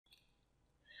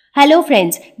Hello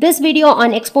friends, this video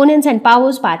on Exponents and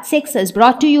Powers Part 6 is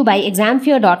brought to you by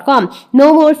examfear.com.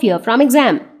 No more fear from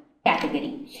exam.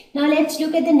 Category. Now let's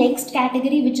look at the next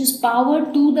category, which is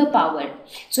power to the power.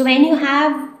 So when you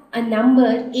have a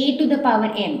number a to the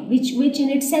power m, which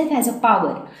in itself has a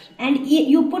power, and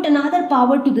you put another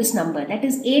power to this number, that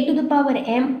is a to the power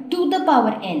m to the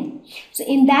power n. So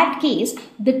in that case,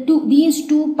 these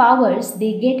two powers,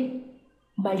 they get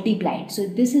multiplied. So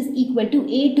this is equal to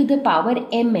a to the power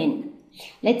mn.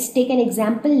 Let's take an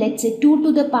example. Let's say 2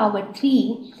 to the power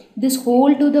 3, this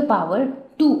whole to the power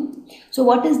 2. So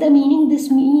what is the meaning? This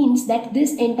means that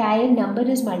this entire number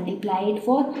is multiplied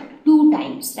for 2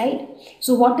 times, right?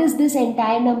 So what is this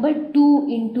entire number? 2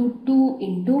 into 2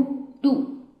 into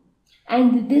 2.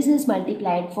 And this is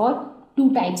multiplied for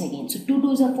 2 times again. So 2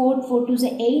 2s are 4, 4 2s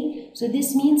are 8. So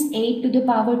this means 8 to the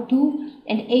power 2.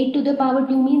 And 8 to the power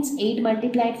 2 means 8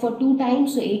 multiplied for 2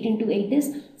 times. So 8 into 8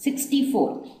 is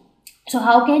 64. So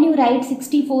how can you write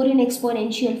 64 in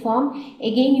exponential form?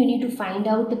 Again, you need to find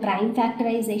out the prime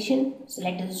factorization. So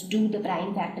let us do the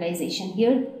prime factorization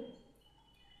here.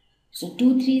 So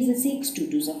 2 3s are 6, 2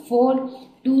 2s are 4,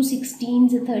 2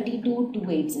 16s are 32, 2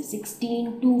 8s are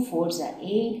 16, 2 4s are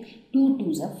 8, 2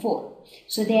 2s are 4.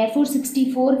 So therefore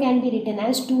 64 can be written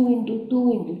as 2 into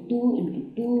 2 into 2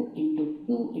 into 2 into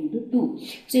 2 into 2.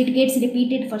 So it gets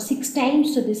repeated for 6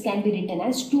 times. So this can be written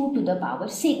as 2 to the power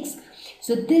 6.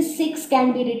 So this 6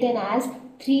 can be written as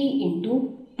 3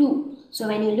 into 2. So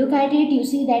when you look at it, you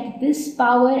see that this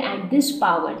power and this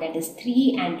power, that is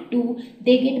 3 and 2,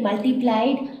 they get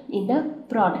multiplied in the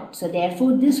product. So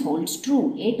therefore this holds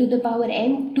true. A to the power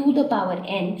m to the power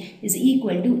n is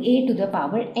equal to a to the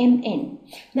power mn.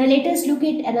 Now let us look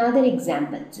at another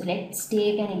example. So let's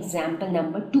take an example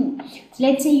number 2. So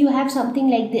let's say you have something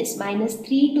like this, minus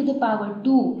 3 to the power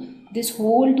 2, this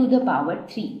whole to the power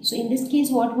 3. So in this case,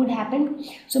 what would happen?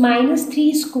 So minus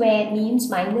 3 square means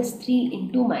minus 3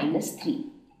 into minus 3.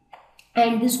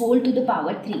 And this whole to the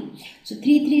power 3. So 3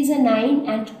 3s are 9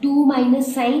 and 2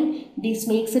 minus sign, this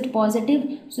makes it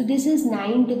positive. So this is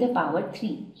 9 to the power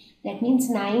 3. That means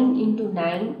 9 into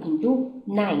 9 into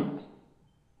 9,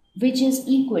 which is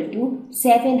equal to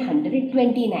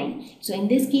 729. So in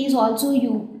this case also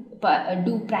you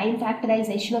do prime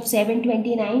factorization of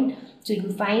 729. So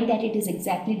you find that it is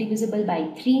exactly divisible by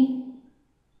 3.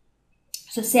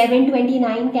 So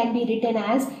 729 can be written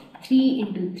as 3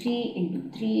 into 3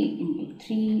 into 3 into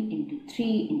 3 into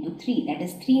 3 into 3. That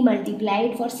is 3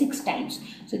 multiplied for 6 times.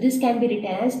 So this can be written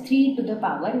as 3 to the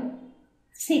power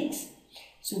 6.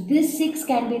 So this 6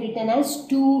 can be written as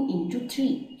 2 into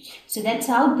 3. So that's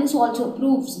how this also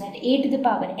proves that a to the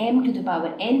power m to the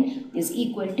power n is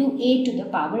equal to a to the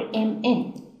power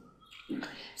mn.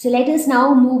 So let us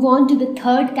now move on to the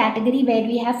third category, where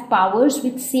we have powers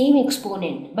with same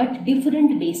exponent but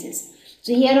different bases.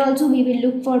 So here also we will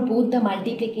look for both the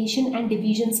multiplication and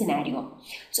division scenario.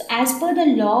 So as per the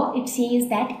law, it says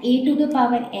that a to the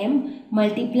power m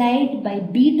multiplied by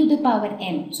b to the power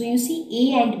m. So you see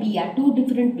a and b are two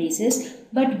different bases,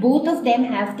 but both of them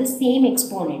have the same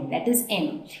exponent, that is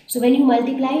m. So when you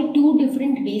multiply two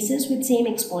different bases with same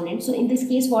exponent, so in this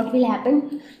case what will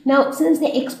happen? Now since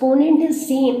the exponent is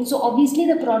same, so obviously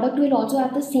the product will also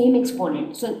have the same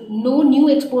exponent. So no new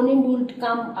exponent would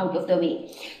come out of the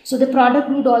way. So the product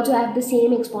would also have the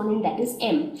same exponent, that is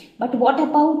m. But what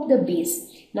about the base?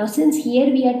 Now since here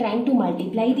we are trying to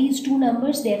multiply these two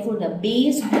numbers, therefore the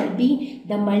base will be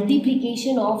the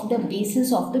multiplication of the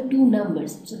bases of the two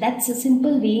numbers. So that's a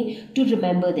simple way to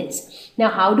remember this. Now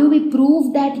how do we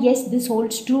prove that yes, this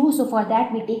holds true? So for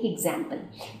that we take example.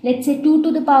 Let's say 2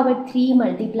 to the power 3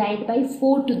 multiplied by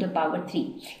 4 to the power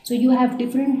 3. So you have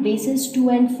different bases 2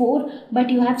 and 4, but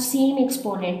you have same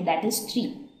exponent, that is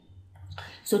 3.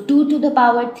 So 2 to the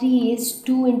power 3 is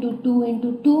 2 into 2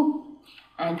 into 2.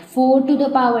 And 4 to the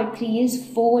power 3 is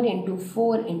 4 into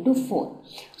 4 into 4.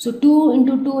 So 2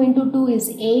 into 2 into 2 is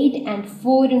 8, and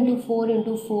 4 into 4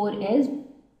 into 4 is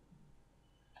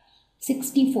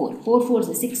 64. 4 4s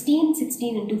is 16.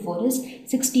 16 into 4 is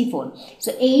 64.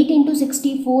 So 8 into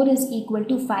 64 is equal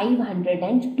to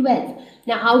 512.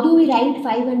 Now how do we write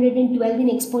 512 in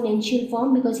exponential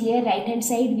form? Because here right hand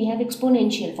side we have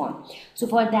exponential form. So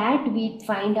for that we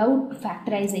find out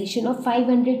factorization of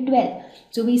 512.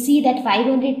 So we see that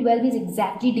 512 is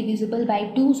exactly divisible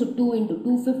by 2. So 2 into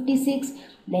 2 56.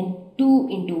 Then 2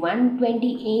 into 1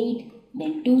 28.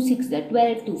 Then 2 6 are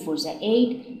 12, 2 4s are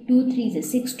 8, 2 3s are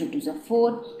 6, 2 2s are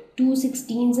 4, 2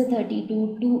 16s are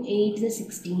 32, 2 8s are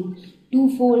 16,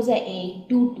 2 4s are 8,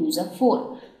 2 2s are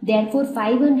 4. Therefore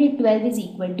 512 is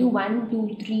equal to 1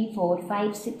 2 3 4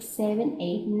 5 6 7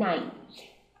 8 9.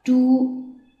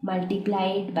 2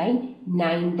 multiplied by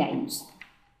 9 times.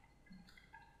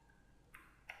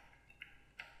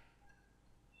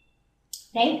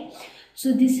 Right?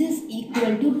 So this is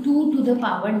equal to 2 to the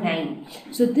power 9.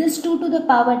 So this 2 to the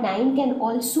power 9 can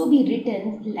also be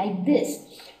written like this.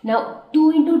 Now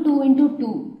 2 into 2 into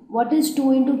 2. What is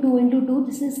 2 into 2 into 2?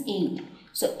 This is 8.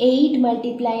 So 8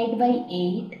 multiplied by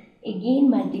 8 again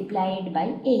multiplied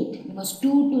by 8, because 2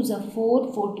 2s are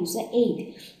 4, 4 2s are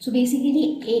 8. So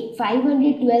basically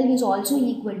 512 is also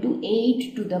equal to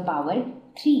 8 to the power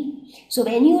 3. So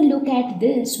when you look at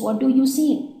this, what do you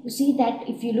see? You see that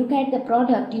if you look at the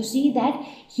product, you see that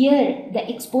here the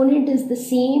exponent is the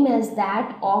same as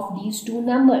that of these two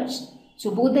numbers. So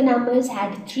both the numbers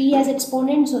had 3 as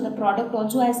exponent, so the product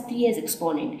also has 3 as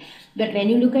exponent. But when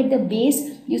you look at the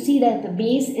base, you see that the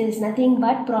base is nothing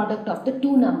but product of the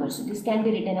two numbers. So this can be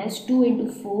written as 2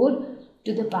 into 4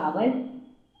 to the power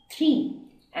 3.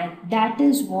 And that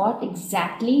is what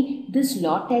exactly this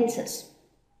law tells us.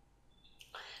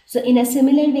 So in a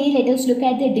similar way, let us look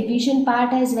at the division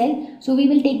part as well. So we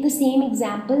will take the same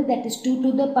example, that is 2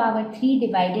 to the power 3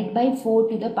 divided by 4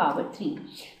 to the power 3.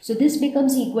 So this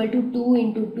becomes equal to 2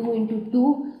 into 2 into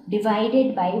 2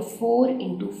 divided by 4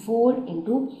 into 4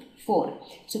 into 4.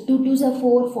 So 2 2s are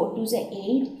 4, 4 2s are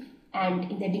 8, and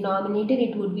in the denominator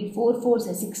it would be 4 4s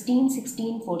are 16,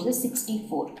 16 4s are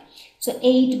 64. So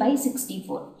 8 by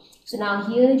 64. So now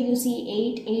here you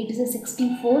see 8, 8 is a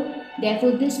 64,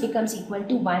 therefore this becomes equal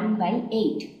to 1 by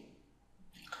 8.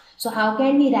 So how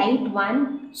can we write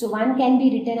 1? So 1 can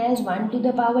be written as 1 to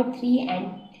the power 3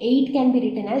 and 8 can be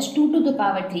written as 2 to the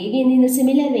power 3, again in a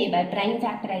similar way by prime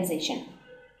factorization.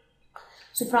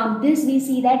 So from this we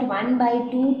see that 1 by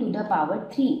 2 to the power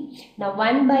 3. Now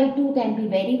 1 by 2 can be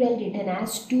very well written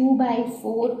as 2 by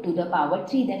 4 to the power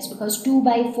 3. That's because 2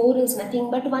 by 4 is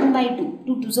nothing but 1 by 2.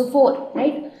 2 2s are 4,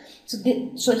 right?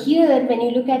 So here when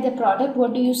you look at the product,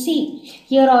 what do you see?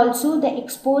 Here also the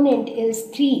exponent is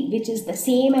 3, which is the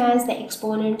same as the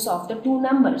exponents of the two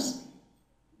numbers.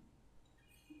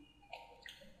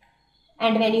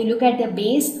 And when you look at the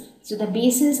base, so the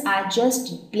bases are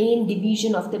just plain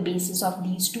division of the bases of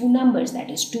these two numbers, that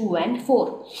is 2 and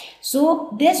 4.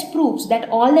 So this proves that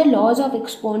all the laws of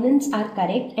exponents are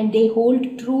correct and they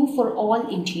hold true for all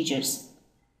integers.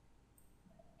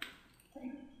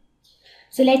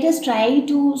 So let us try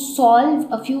to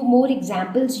solve a few more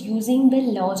examples using the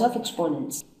laws of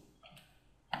exponents.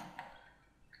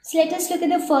 So let us look at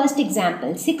the first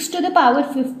example, 6 to the power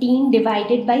 15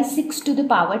 divided by 6 to the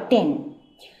power 10.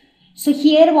 So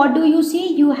here what do you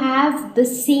see? You have the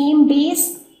same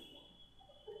base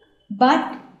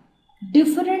but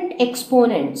different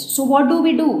exponents. So what do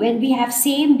we do when we have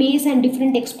same base and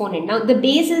different exponent? Now the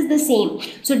base is the same,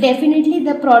 so definitely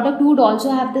the product would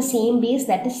also have the same base,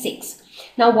 that is 6.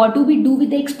 Now what do we do with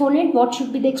the exponent? What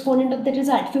should be the exponent of the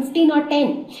result? 15 or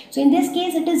 10? So in this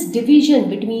case it is division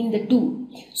between the two.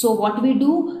 So what we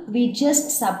do? We just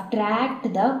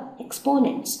subtract the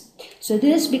exponents. So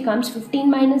this becomes 15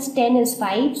 minus 10 is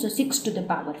 5. So 6 to the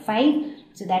power 5.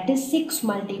 So that is 6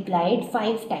 multiplied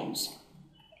 5 times.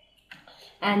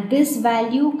 And this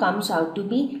value comes out to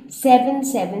be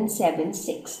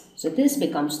 7776. So this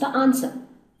becomes the answer.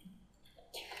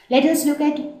 Let us look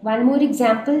at one more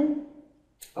example.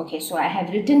 Okay, so I have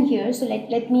written here, so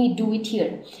let me do it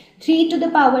here. 3 to the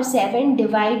power 7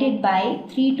 divided by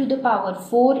 3 to the power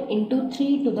 4 into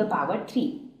 3 to the power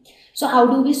 3. So how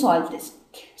do we solve this?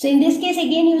 So in this case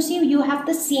again you see you have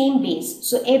the same base.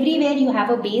 So everywhere you have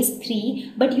a base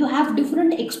 3 but you have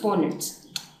different exponents.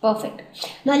 Perfect.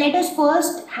 Now let us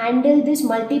first handle this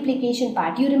multiplication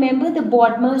part. You remember the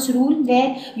BODMAS rule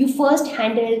where you first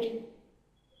handled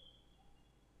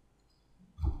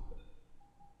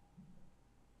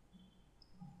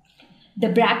the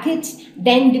brackets,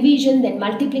 then division, then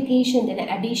multiplication, then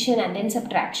addition and then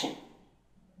subtraction.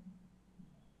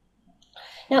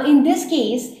 Now in this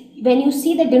case, when you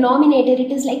see the denominator,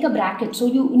 it is like a bracket. So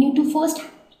you need to first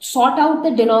sort out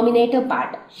the denominator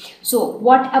part. So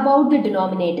what about the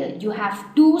denominator? You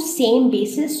have two same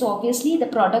bases. So obviously the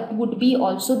product would be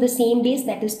also the same base,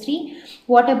 that is 3.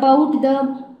 What about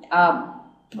the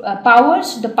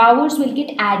powers? The powers will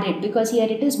get added because here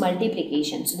it is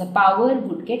multiplication. So the power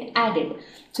would get added.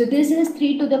 So this is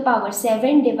 3 to the power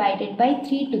 7 divided by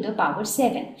 3 to the power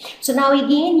 7. So now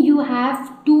again you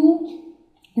have two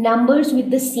numbers with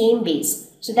the same base.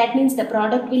 So that means the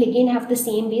product will again have the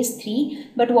same base 3.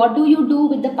 But what do you do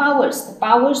with the powers? The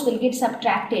powers will get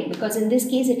subtracted because in this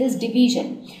case it is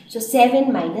division. So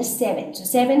 7 minus 7. So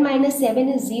 7 minus 7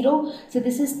 is 0. So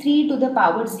this is 3 to the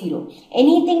power 0.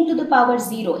 Anything to the power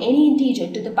 0, any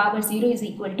integer to the power 0 is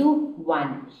equal to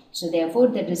 1. So therefore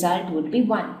the result would be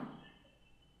 1.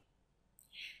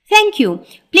 Thank you.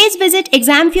 Please visit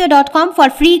examfear.com for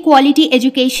free quality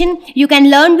education. You can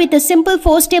learn with a simple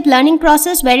 4-step learning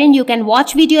process wherein you can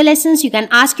watch video lessons, you can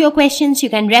ask your questions, you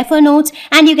can refer notes,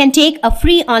 and you can take a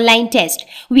free online test.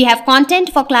 We have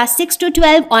content for class 6 to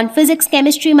 12 on physics,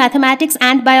 chemistry, mathematics,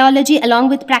 and biology along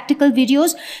with practical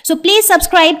videos. So please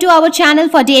subscribe to our channel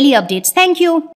for daily updates. Thank you.